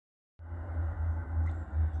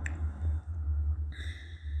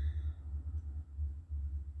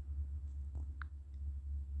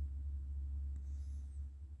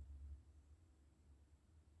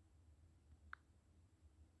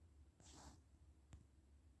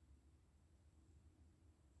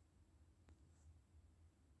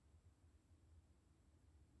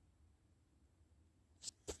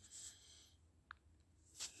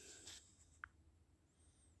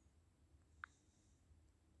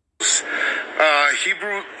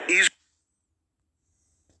Hebrew Israel.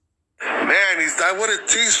 Man, is that what it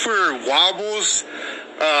takes for wobbles,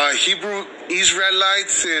 Hebrew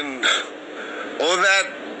Israelites, and all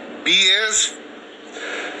that BS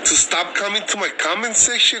to stop coming to my comment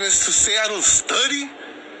section? Is to say I don't study?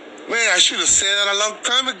 Man, I should have said that a long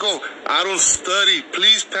time ago. I don't study.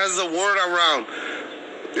 Please pass the word around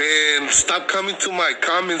and stop coming to my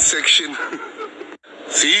comment section.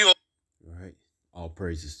 See you. All right. All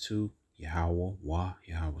praises to Yahweh,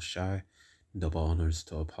 Yahweh Shai. Double honors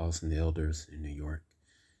to apostles and elders in New York.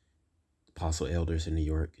 Apostle elders in New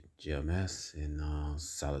York, GMS, and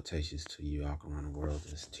salutations to you all around the world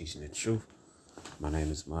that's teaching the truth. My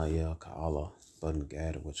name is Maya Kaala Button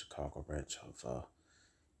Gad of Chicago branch of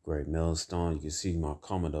Great Millstone. You can see my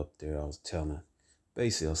comment up there. I was telling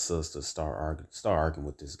basically a sister start arguing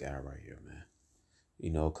with this guy right here, man. You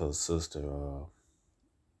know, cause sister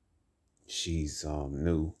she's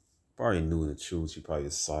new. Probably new in the truth. She probably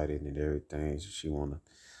excited and everything. She wanna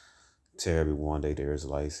tell everyone that there's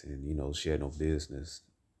lights, and you know she had no business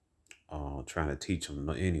trying to teach them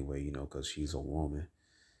anyway. You know, because she's a woman,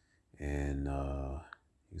 and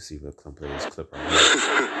you see the play this clip right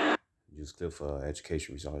here. Use clip for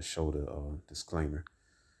education results. Show the disclaimer.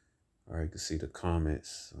 All right, you can see the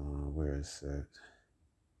comments. Where is that?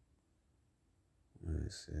 Where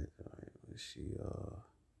is it? All right, let's see.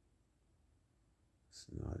 It's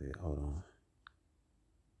not it. Hold on.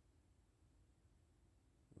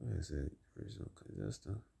 Where is it? That's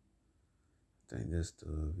the. I think that's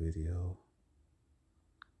the video.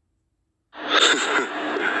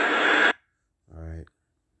 All right.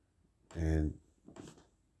 And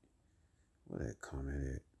where that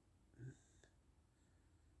comment at?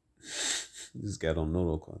 This guy don't know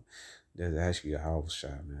no comment. That's actually a house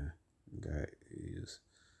shot, man. The guy is.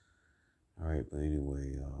 All right, but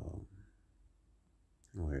anyway,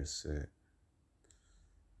 where it's at?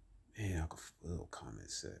 Man, I could little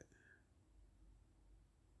comment set.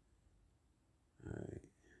 All right.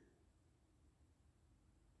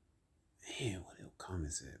 Man, what little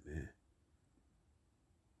comments at, man?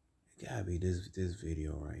 It gotta be this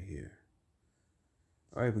video right here.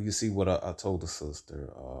 All right, but you see what I told the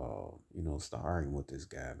sister. You know, start arguing with this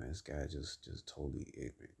guy, man. This guy just totally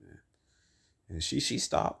ignorant, man. And she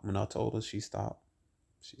stopped when I told her. She stopped.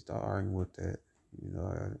 She started arguing with that. You know,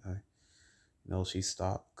 I know she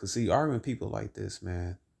stopped. Cause see, arguing with people like this,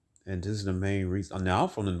 man. And this is the main reason. Now I'm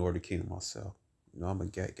from the Northern Kingdom myself. You know, I'm a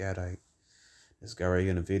Gadite. This guy right here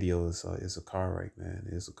in the video is a car right, man.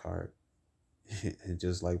 It's a car. And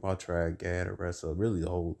just like my tribe, Gad, the rest of really the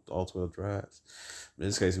whole all 12 tribes. In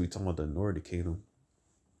this case, we talking about the Northern Kingdom.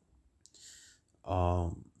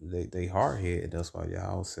 They hard headed. That's why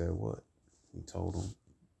y'all said what he told them.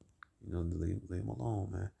 You know, to leave them alone,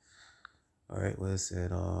 man. All right, what's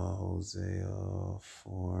that? Hosea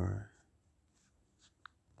 4.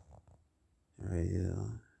 All right,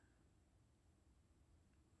 yeah.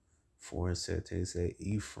 4 said they say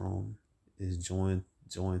Ephraim is joined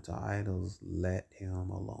to idols, let him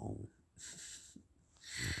alone.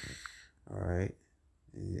 All right.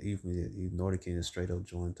 Even Northern Kingdom straight up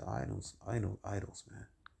joined to idols, man.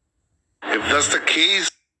 If that's the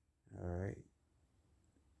case. All right.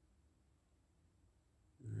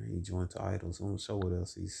 All right, he joined to idols. I'm gonna show what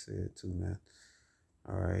else he said too, man.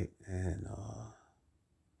 All right, and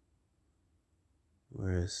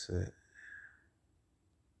where is it?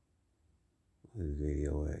 Where's the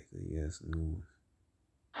video at? Yes, news.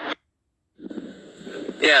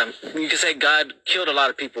 Yeah, you can say God killed a lot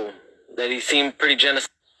of people, that he seemed pretty generous.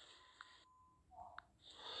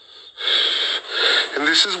 And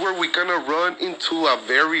this is where we're gonna run into a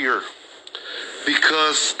barrier,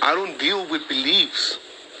 because I don't deal with beliefs.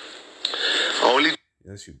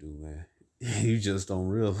 Yes, you do, man. You just don't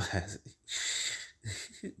realize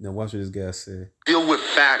it. Now watch what this guy said. Deal with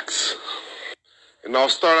facts. And I'll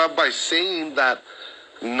start out by saying that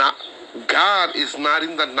God is not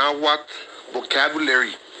in the Nahuatl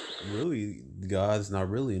vocabulary. Really, God's not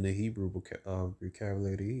really in the Hebrew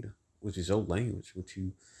vocabulary either, which is your language, which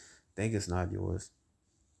you think is not yours.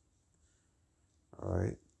 All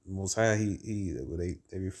right, Most High, they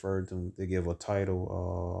refer to him. They give a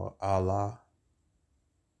title, Allah.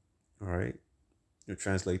 All right, you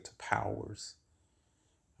translate to powers.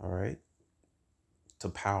 All right, to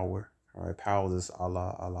power. All right, power is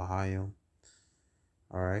Allah, Allahayim.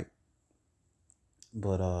 All right,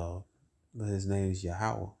 but his name is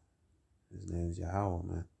Yahweh. His name is Yahweh,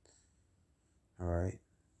 man. All right.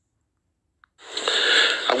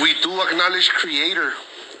 We do acknowledge Creator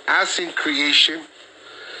as in creation,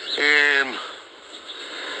 And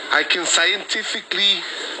I can scientifically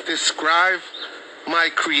describe my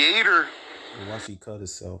creator Watch he cut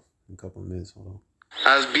himself in a couple of minutes. Hold on.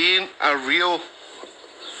 as being a real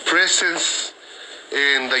presence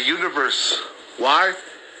in the universe. Why?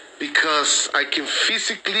 Because I can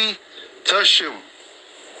physically touch him.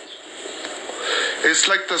 It's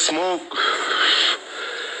like the smoke.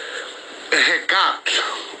 Hekat,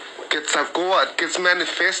 Quetzalcoatl gets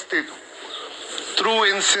manifested through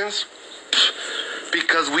incense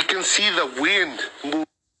because we can see the wind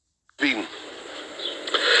moving.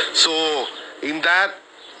 So in that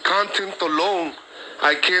content alone,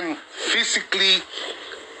 I can physically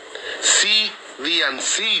see the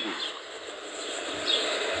unseen.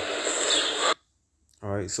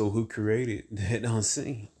 All right, so who created that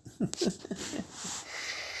unseen? All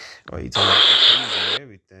right, you talking about the things and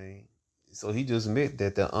everything. So he just admit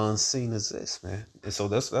that the unseen exists, man. And so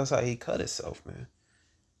that's how he cut himself, man.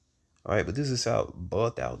 All right, but this is how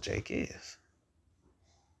bugged out Jake is.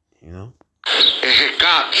 You know?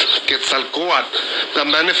 Hekat, Quetzalcoatl, the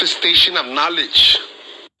manifestation of knowledge.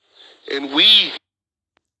 And we,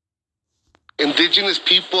 indigenous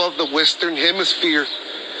people of the Western Hemisphere,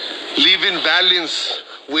 live in balance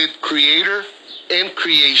with Creator and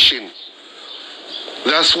creation.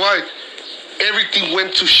 That's why everything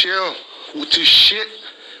went to shit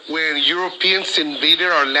when Europeans invaded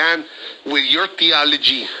our land with your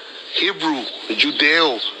theology, Hebrew,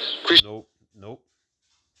 Judeo, Christian.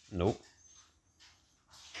 Nope.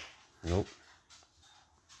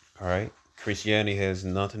 All right. Christianity has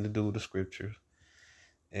nothing to do with the scriptures.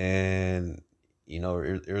 And, you know,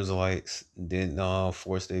 Israelites didn't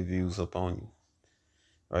force their views upon you.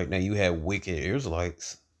 Right now, you have wicked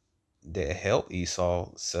Israelites that help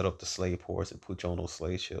Esau set up the slave ports and put you on those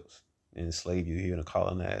slave ships and enslave you here and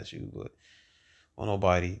colonize you. But well,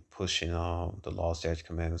 nobody pushing the law, statute,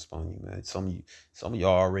 commandments upon you, man. Some of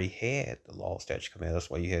y'all already had the law, statute, commandments.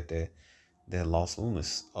 That's why you had that Los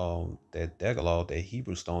Lunas, that Decalogue, that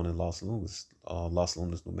Hebrew stone in Los Lunas,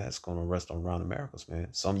 New Mexico, and the rest around Americas, man.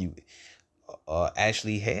 Some of you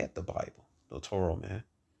actually had the Bible, the Torah, man.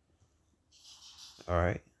 All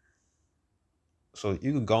right. So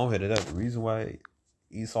you can go ahead and that. The reason why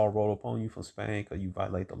Esau rolled upon you from Spain, because you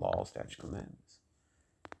violate the law, statute, commandments.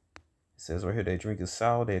 It says right here, they drink is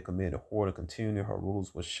sour, they commit a whore to continue her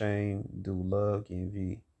rules with shame, do love,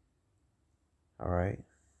 envy. All right.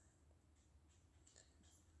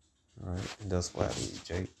 All right. And that's why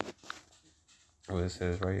Jake. What it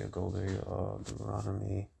says right here, go there,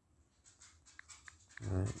 Deuteronomy.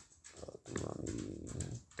 All right. Deuteronomy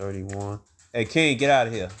 31. Hey, King, get out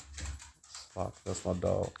of here. Fuck, that's my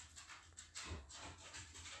dog.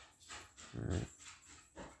 All right.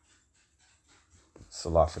 It's a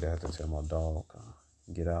lot for that. I have to tell my dog,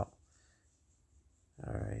 get out.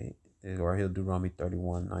 All right. Right here, Deuteronomy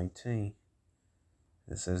 31:19.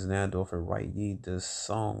 It says, now therefore write ye this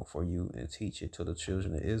song for you and teach it to the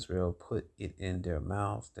children of Israel. Put it in their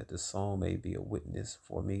mouths, that the song may be a witness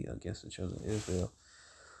for me against the children of Israel.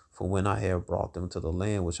 For when I have brought them to the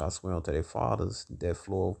land which I swear unto their fathers, that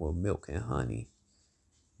floweth with milk and honey,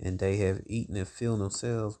 and they have eaten and filled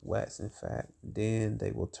themselves, waxing fat, then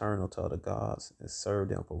they will turn unto other gods and serve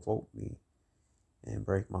them, provoke me, and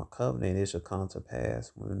break my covenant. It shall come to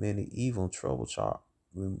pass when many evil and trouble it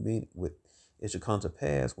shall come to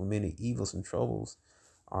pass when many evils and troubles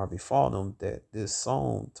are befall them, that this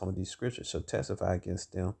song, some of these scriptures, shall testify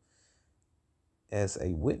against them as a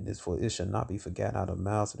witness, for it shall not be forgotten out of the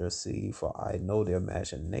mouths of their seed, for I know their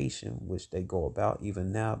imagination which they go about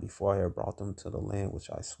even now, before I have brought them to the land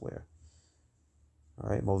which I swear. All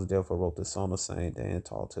right, Moses therefore wrote this song the same day and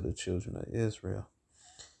taught to the children of Israel.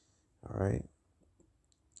 All right.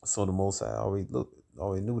 So the Most High already knew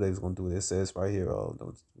they was going to do it. It says right here,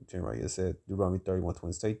 right here, it said, Deuteronomy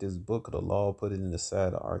 31:20, take this book of the law, put it in the side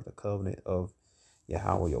of the ark, the covenant of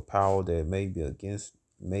Yahweh, your power, that may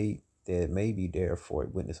be there for a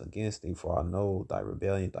witness against thee, for I know thy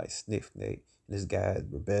rebellion, thy stiff neck. And this guy,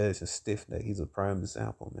 rebellious and stiff neck, he's a prime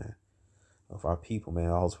example, man, of our people, man,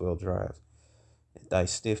 all 12 tribes. Thy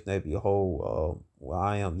stiff neck, behold, while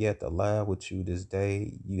I am yet alive with you this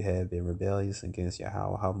day, you have been rebellious against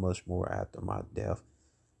Yahweh. How much more after my death?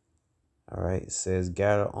 All right. It says,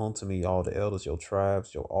 gather unto me all the elders, your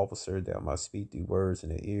tribes, your officers, that I might speak these words in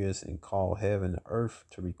their ears, and call heaven and earth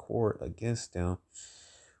to record against them.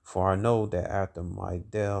 For I know that after my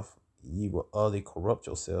death, ye will utterly corrupt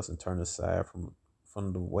yourselves and turn aside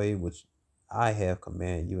from the way which I have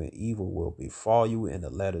commanded you, and evil will befall you in the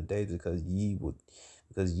latter days, because ye would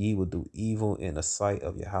do evil in the sight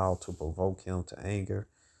of Yahweh, to provoke him to anger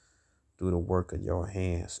through the work of your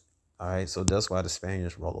hands. All right, so that's why the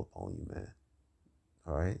Spaniards roll up on you, man.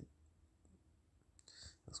 All right,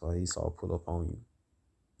 that's why Esau put up on you.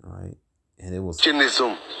 All right, and it was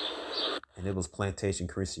plantation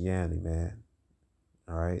Christianity, man.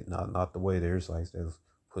 All right, not the way the Israelites that was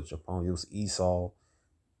put upon you. It was Esau.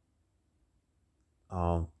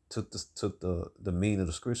 Took the meaning of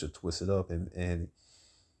the scripture, twisted up, and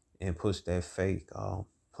pushed that fake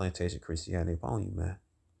plantation Christianity upon you, man.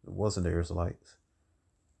 It wasn't the Israelites.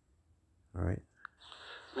 All right.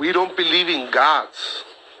 We don't believe in gods.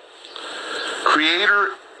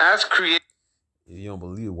 Creator as creator. If you don't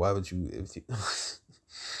believe it, why would you?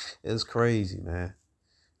 It's crazy, man.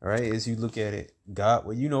 All right. As you look at it, God,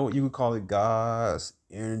 well, you know, you would call it God's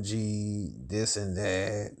energy, this and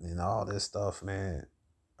that, and all this stuff, man.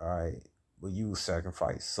 All right. But you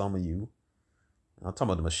sacrifice some of you. I'm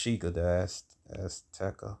talking about the Mashika, the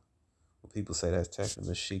Azteca. People say that's Azteca,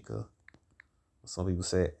 Mashika. Some people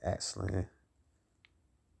say Aztlan.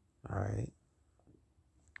 All right.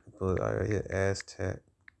 But right here, Aztec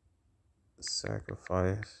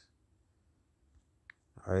sacrifice.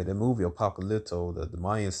 All right, the movie Apocalypto, the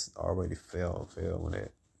Mayans already fell when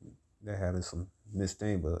they're having some missed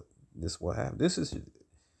thing, but this is what happened. This is, and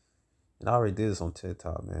I already did this on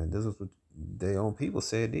TikTok, man. This is what their own people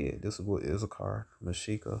said did. This is what Issachar,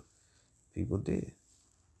 Mashika people did.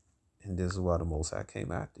 And this is why the Most High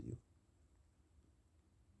came after you.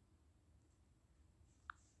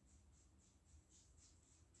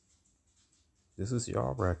 This is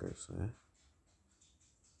your records, man.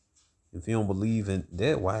 If you don't believe in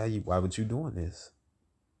that, why would you doing this?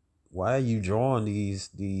 Why are you drawing these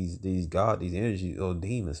God, these energies or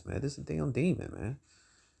demons, man? This is a damn demon, man.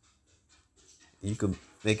 You can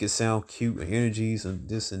make it sound cute, energies and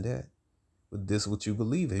this and that. But this is what you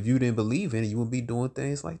believe in. If you didn't believe in it, you wouldn't be doing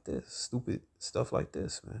things like this. Stupid stuff like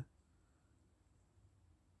this, man.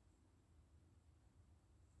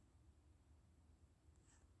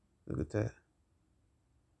 Look at that.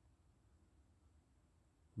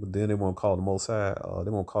 But then they won't call the Most High, they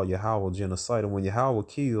won't call Yahweh genocidal. When Yahweh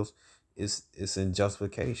kills, it's in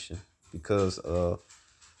justification because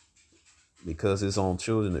his own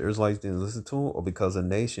children, the Israelites didn't listen to him, or because a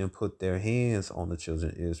nation put their hands on the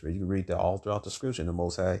children of Israel. You can read that all throughout the scripture. The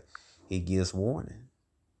Most High, he gives warning.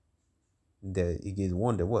 That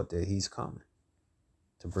he's coming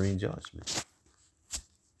to bring judgment.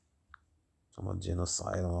 Talking about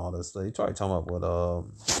genocide and all that stuff. He tried talking about what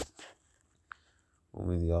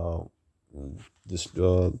just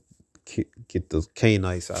get the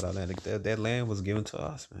Canaanites out of that. That land was given to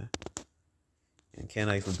us, man. And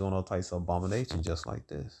Canaanites was doing all types of abominations just like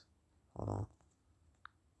this. Hold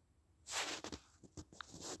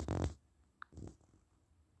on.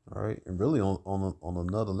 All right, and really on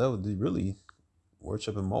another level, they really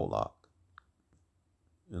worshiping Moloch.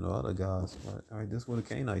 You know, other guys. But, all right, this is what the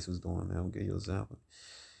Canaanites was doing, man. I'll give you an example.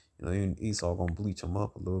 You know, even Esau gonna bleach them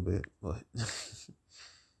up a little bit, but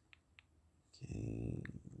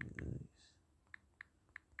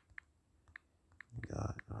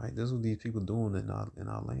God, all right, this is what these people doing in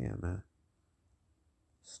our land, man.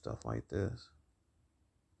 Stuff like this.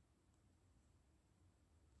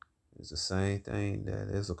 It's the same thing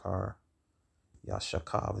that Issachar,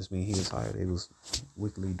 Yashakab, which means he was hired. They was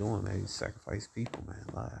wickedly doing, man. He sacrificed people, man,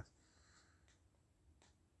 live.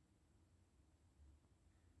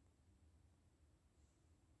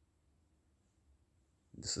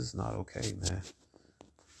 This is not okay, man.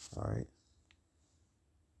 All right.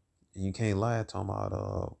 And you can't lie talking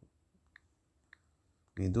about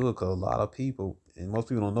you do it because a lot of people, and most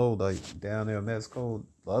people don't know, like down there in Mexico,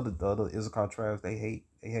 the other Issachar tribes, they hate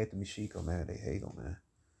the Mexica, man. They hate them, man.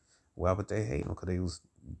 Why would they hate them? Because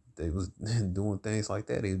they was doing things like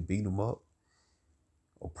that. They was beating them up,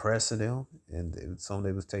 oppressing them, and some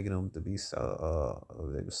they was taking them to be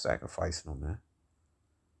they was sacrificing them, man.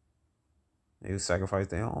 They would sacrifice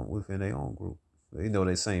their own within their own group. They know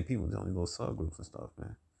they same people, they only little subgroups and stuff,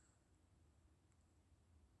 man.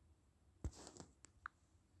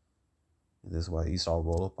 And this is why Esau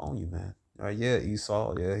roll up on you, man. All right, yeah,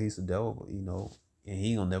 Esau, yeah, he's the devil, but, you know, and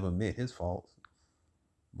he gonna never admit his faults.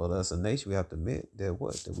 But as a nation, we have to admit that we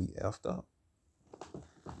effed up.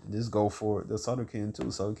 And this go for the Southern King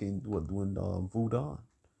too. Southern King doing voodoo,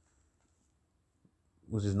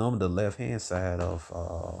 which is normally the left hand side of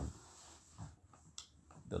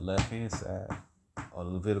the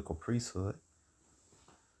Levitical priesthood.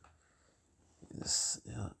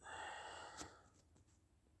 Yeah.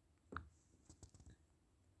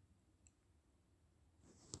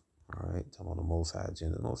 All right, talking about the Most High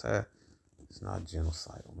agenda. The Most High, it's not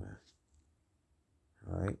genocidal, man.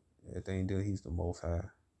 All right, everything he do, he's the Most High.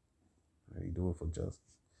 He do it for justice.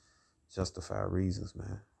 Justified reasons,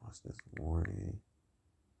 man. Watch this warning.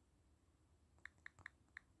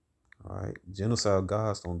 All right. Genocidal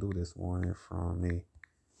gods don't do this warning from me.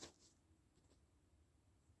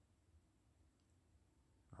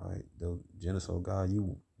 All right. The genocidal God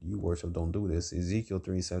you worship don't do this. Ezekiel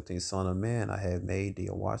 3:17, Son of man, I have made thee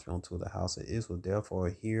a watchman unto the house of Israel. Therefore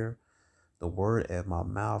hear the word at my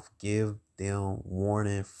mouth. Give them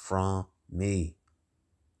warning from me.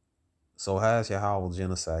 So how's Yahweh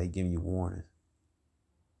genocide? He giving you warning.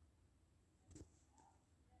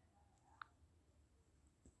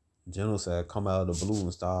 Genocide come out of the blue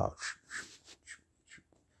and start,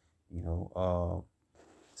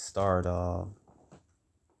 start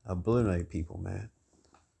obliterate people, man.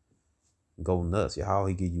 Go nuts. How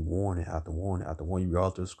he give you warning after warning after warning. You read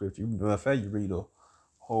all through the scripture. Matter of fact, you read the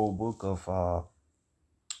whole book of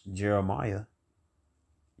Jeremiah.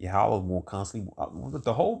 Yahweh will constantly,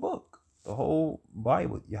 the whole book, the whole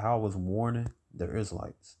Bible. Yahweh was warning the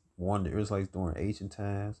Israelites. Warning the Israelites during ancient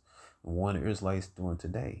times, and warning the Israelites during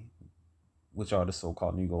today, which are the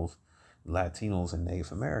so-called Negroes, Latinos, and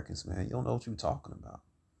Native Americans, man. You don't know what you're talking about.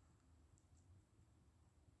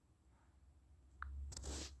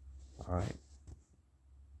 All right.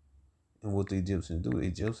 And what the Egyptians do, the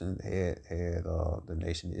Egyptians had the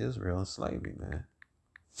nation of Israel in slavery, man.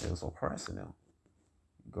 It was oppressing them.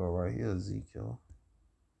 Go right here, Ezekiel.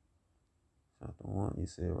 Chapter 1, you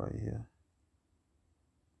see it right here.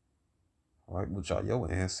 All right, which are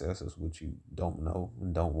your ancestors, which you don't know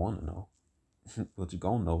and don't want to know. What you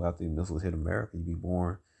gonna know after the missiles hit America, you be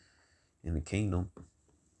born in the kingdom.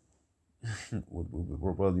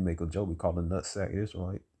 We'll probably make a joke. We call the nutsack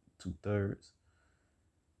Israelite 2/3.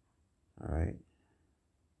 All right.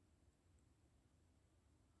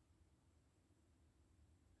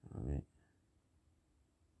 All right.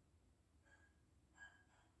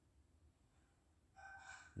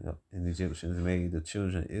 Yep. And the Egyptians made the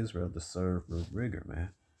children of Israel to serve with rigor,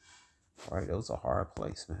 man. All right, that was a hard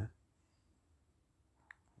place, man.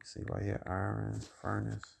 You see right here, iron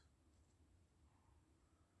furnace.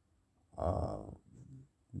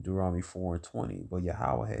 Deuteronomy 4:20. But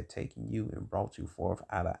Yahweh had taken you and brought you forth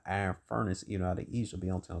out of iron furnace, even out of Egypt,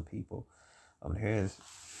 beyond telling people of the hairs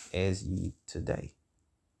as ye today.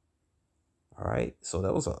 All right, so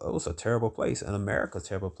that was a terrible place, and America's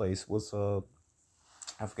terrible place was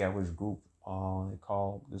I forgot which group they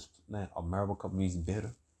called this man. America means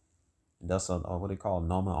bitter. And that's what they call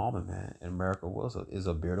Norman Almond, man. And America is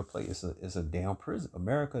a bitter place. It's a damn prison.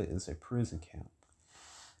 America is a prison camp.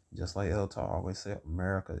 Just like El Tar always said,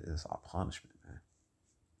 America is our punishment, man.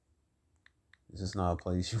 It's just not a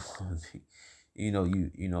place you want to be. You know,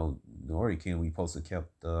 the Northern Kingdom, we supposed to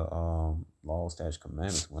kept the law, statutes,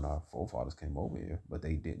 commandments when our forefathers came over here, but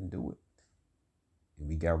they didn't do it. And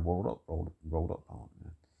we got rolled up on it,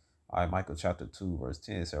 man. All right, Micah chapter 2, verse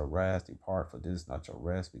 10 says, "Arise, depart, for this is not your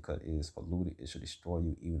rest, because it is polluted. It shall destroy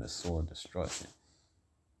you, even a sword destruction."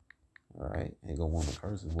 All right, ain't gonna one of the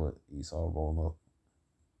curses what Esau rolled up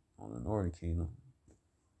on the Northern Kingdom.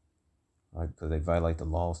 All right, because they violate the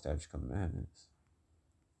law, statutes, commandments.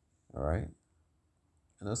 All right,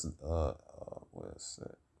 and that's what is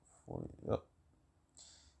that? 40. Yep.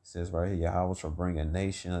 It says right here, Yahweh shall bring a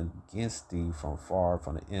nation against thee from far,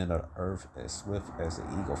 from the end of the earth, as swift as the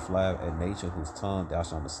eagle fly, a nation whose tongue thou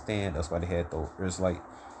shalt understand. That's why they had the Israelite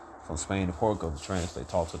from Spain to Portugal to translate,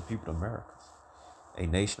 talk to the people of America. A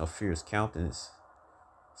nation of fierce countenance,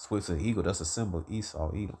 swift as an eagle. That's a symbol of Esau,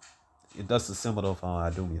 Edom. That's the symbol of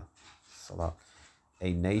Idumea. Salah.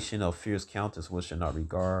 A nation of fierce countenance which shall not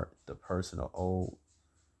regard the person of old,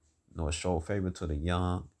 nor show favor to the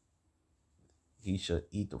young. He shall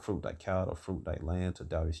eat the fruit thy cow, the fruit thy land, till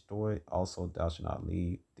thou destroy it. Also thou shalt not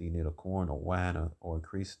leave thee neither corn or wine, or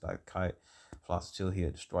increase thy kite. Flocks till he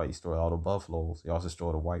had destroyed. He destroyed all the buffaloes. He also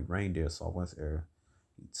destroyed the white reindeer, saw once area.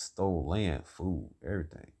 He stole land, food,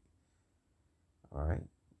 everything. All right.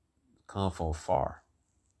 Come from far.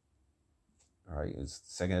 All right. It's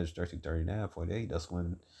 2nd Ezra 13:39, 48. That's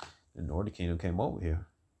when the Northern Kingdom came over here.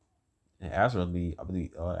 And Azra, I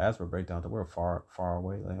believe, Azra break down the word far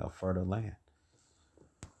away, like a further land.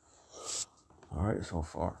 All right, so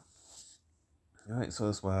far. All right, so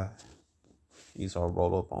that's why he's all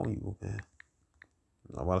roll up on you, man.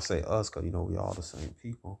 I want to say us, because, we all the same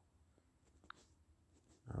people.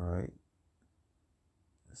 All right.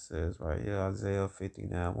 It says right here, Isaiah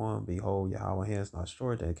 59:1, "Behold, Yahweh hands not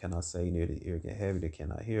short, that cannot say, near the ear get heavy, that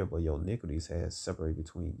cannot hear, but your iniquities has separated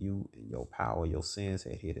between you and your power. Your sins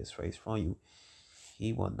had hid his face from you.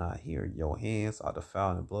 He will not hear. Your hands are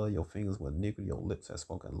defiled in blood. Your fingers with iniquity. Your lips have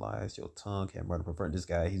spoken lies. Your tongue can murder pervert." This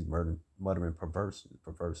guy, he's muttering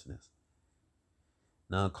perverseness.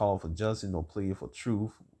 None call for justice, no plea for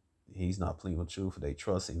truth. He's not pleading for truth, for they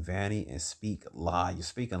trust in vanity and speak lie. You're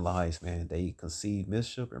speaking lies, man. They conceive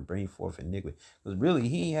mischief and bring forth iniquity. Because really,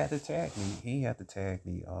 he had to tag me. He had to tag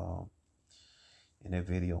me in that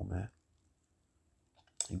video, man.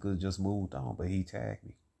 He could have just moved on, but he tagged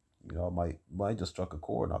me. You know, I might just struck a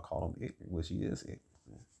chord and I call him ignorant, which he is ignorant,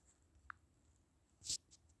 man.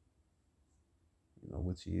 You know,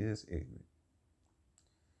 which he is ignorant.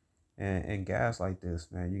 And guys like this,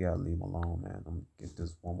 man, you gotta leave him alone, man. I'm gonna get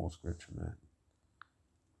this one more scripture, man.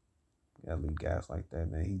 You gotta leave guys like that,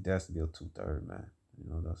 man. He destined to be a 2/3, man. You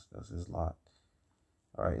know, that's his lot.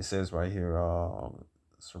 All right, it says right here,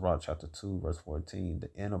 Sirach chapter 2, verse 14,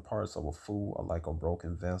 the inner parts of a fool are like a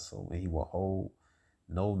broken vessel, and he will hold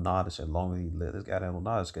no knowledge as long as he lives. This guy had no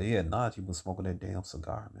knowledge, because he had knowledge. He was smoking that damn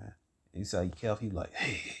cigar, man. And he said he kept, he like,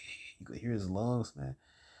 hey, you could hear his lungs, man.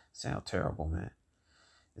 Sound terrible, man.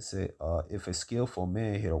 It said, if a skillful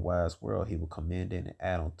man hear a wise word, he will commend it and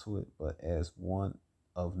add on to it. But as one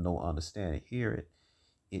of no understanding hear it,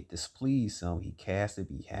 it displeased him. He cast it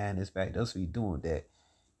behind his back. That's what he doing. That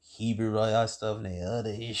Hebrew stuff and the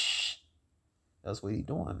other ish. That's what he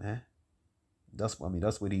doing, man. That's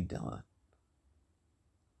what he done.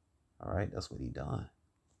 All right, that's what he done.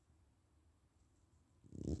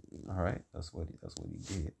 All right, that's what he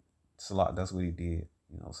did. Salat, that's what he did.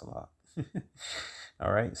 You know, Salat.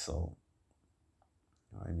 All right, so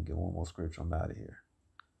let me get one more scripture. I'm out of here.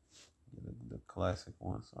 The classic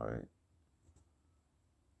ones. All right.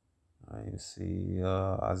 Let's see.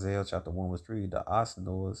 Isaiah chapter 1 verse 3. The ox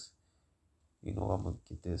knows. You know, I'm gonna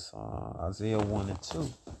get this. Isaiah 1 and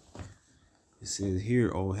 2. It says,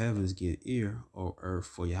 "Hear, O heavens, give ear, O earth,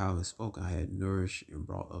 for Yahweh has spoken. I had nourished and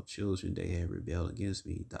brought up children. They have rebelled against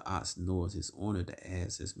me. The ox knows his owner, the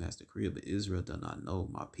ass his master crib, but Israel does not know.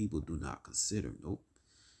 My people do not consider." Nope.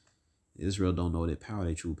 Israel don't know their power,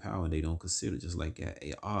 their true power, and they don't consider. Just like that,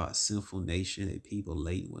 a sinful nation, a people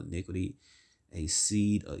laden with iniquity, a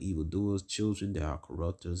seed of evildoers, children that are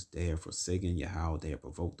corrupters. They have forsaken Yahweh. They have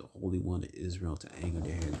provoked the Holy One of Israel to anger.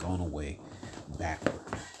 They have gone away backward.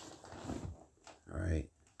 All right.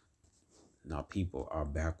 Now people are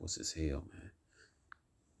backwards as hell, man.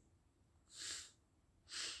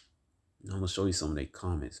 I'm going to show you some of their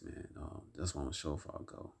comments, man. That's what I'm going to show if I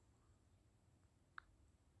go.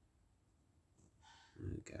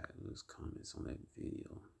 Got those comments on that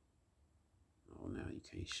video. Oh, now you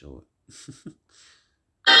can't show it.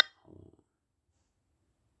 Hold on.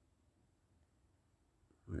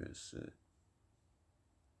 Where is it?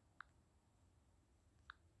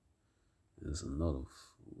 There's another.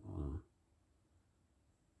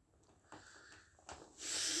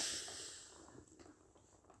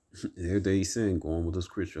 Everything he's saying going with the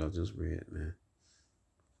scripture I just read, man.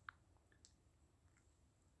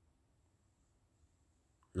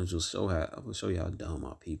 I'm gonna show you how dumb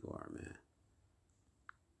our people are, man.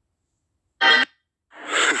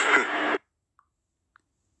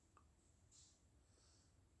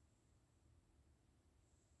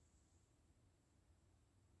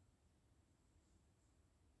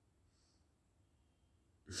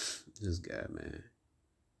 This guy, man,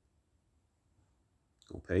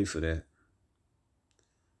 gonna pay for that.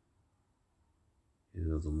 You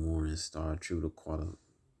know, the morning star, true to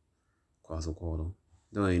Quetzalcoatl.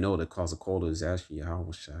 Don't even know that Quetzalcoatl is actually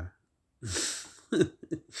Yahweh Shai.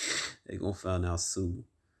 They gonna find out soon.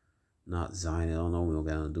 Not Zion. I don't know what we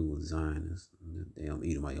got to do with Zionists. Damn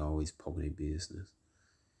Edomite always poking their business.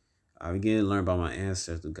 I began to learn about my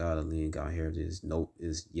ancestors. God of Lean, God heritage. Nope,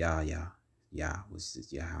 is Yah, which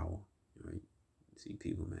is Yahweh. Right? See,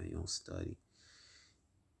 people, man, you don't study.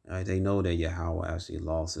 All right, they know that Yahweh actually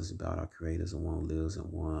lost us about our creators and one lives in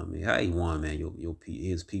one. I mean, how he won, man?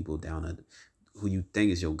 His people down at who you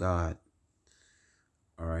think is your God.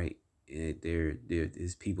 All right, and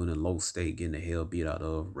there's people in the low state getting the hell beat out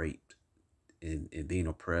of, raped, and being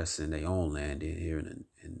oppressed in their own land here in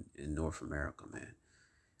North America, man.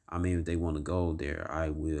 I mean, if they want to go there, I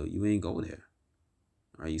will. You ain't go there.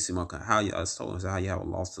 All right, you see how I was told him how you have a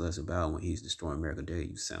lost to us about when he's destroying America there.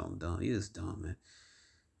 You sound dumb. He is dumb, man.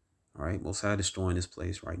 All right, Most High destroying this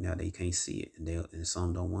place right now. They can't see it, and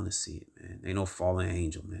some don't want to see it, man. Ain't no fallen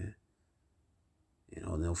angel, man. You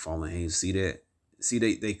know, no fallen angel. See that? See,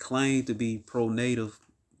 they claim to be pro-native,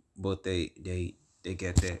 but they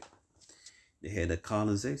got that. They had that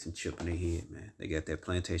colonization chip in their head, man. They got that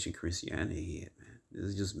plantation Christianity in their head, man. This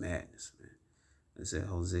is just madness, man. It said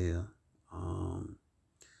Hosea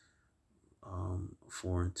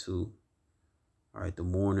 4 and 2. All right, the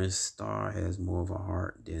morning star has more of a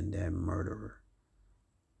heart than that murderer.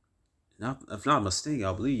 Now, if not mistaken,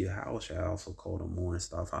 I believe Yahweh also called a morning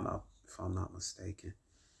star. if I'm not mistaken.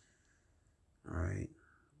 All right.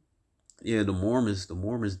 Yeah, the Mormons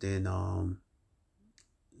didn't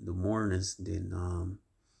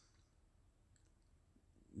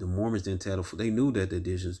tell they knew that the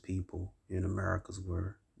indigenous people in Americas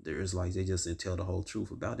were the Israelites. They just didn't tell the whole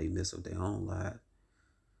truth about they mess up their own lives.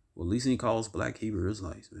 Well, at least he calls black Hebrew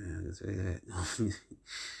Israelites, man. I can say that.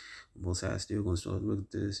 Most High still gonna show. Look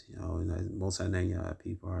at this, you know. And Most High name y'all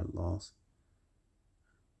people are lost.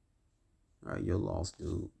 All right, you're lost,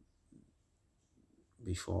 dude.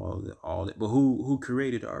 Before all that, but who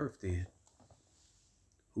created the earth then?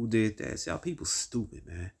 Who did that? See, our people stupid,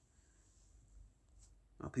 man.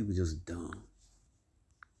 Our people just dumb,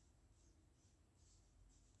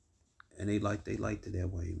 and they liked it that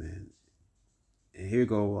way, man. And here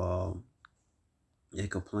go, they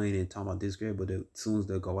complaining, talking about this great, but as soon as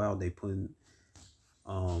they go out, they putting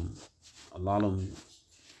a lot of them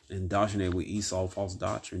indoctrinate with Esau false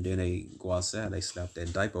doctrine. Then they go outside, they slap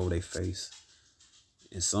that diaper over their face,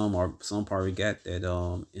 and some probably got that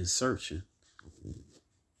insertion.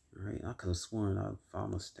 All right, I could have sworn, if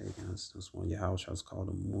I'm mistaken, I could have sworn Yahweh was called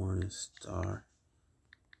the Morning Star.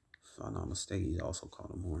 If I'm not mistaken, he's also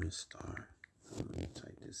called the Morning Star. Let me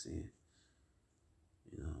type this in.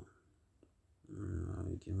 You know, I'll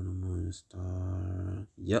be giving the Morning Star.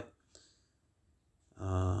 Yep.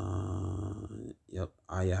 Yep.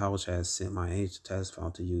 I, Yahweh, has sent my angel to testify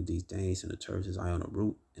to you these things, and the churches I am the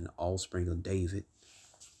root and the offspring of David.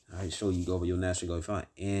 I show you go over your national go find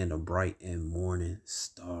and a bright and morning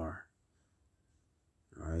star.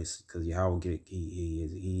 All right, because Yahweh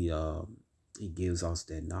he gives us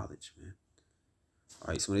that knowledge, man. All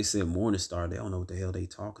right, so when they said morning star, they don't know what the hell they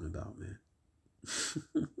talking about, man.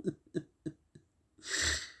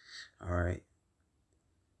 All right,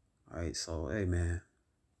 so hey, man,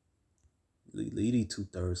 leave these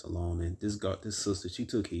 2/3 alone. And this sister, she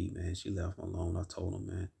took heed, man. She left him alone. I told him,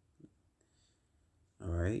 man.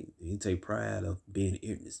 All right, you take pride of being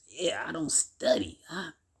ignorant. Yeah, I don't study.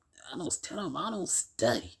 I don't tell him I don't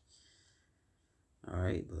study. All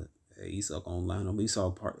right, but hey, Esau gonna line him. Esau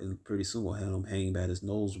pretty soon will have him hanging by his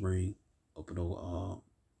nose ring up in the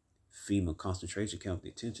FEMA concentration camp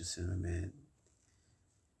detention center, man.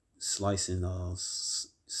 Slicing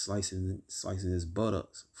his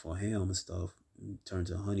buttocks for ham and stuff. Turns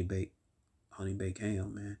to honey baked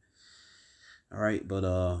ham, man. All right, but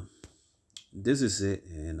this is it,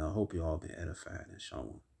 and I hope you all been edified and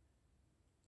shalom.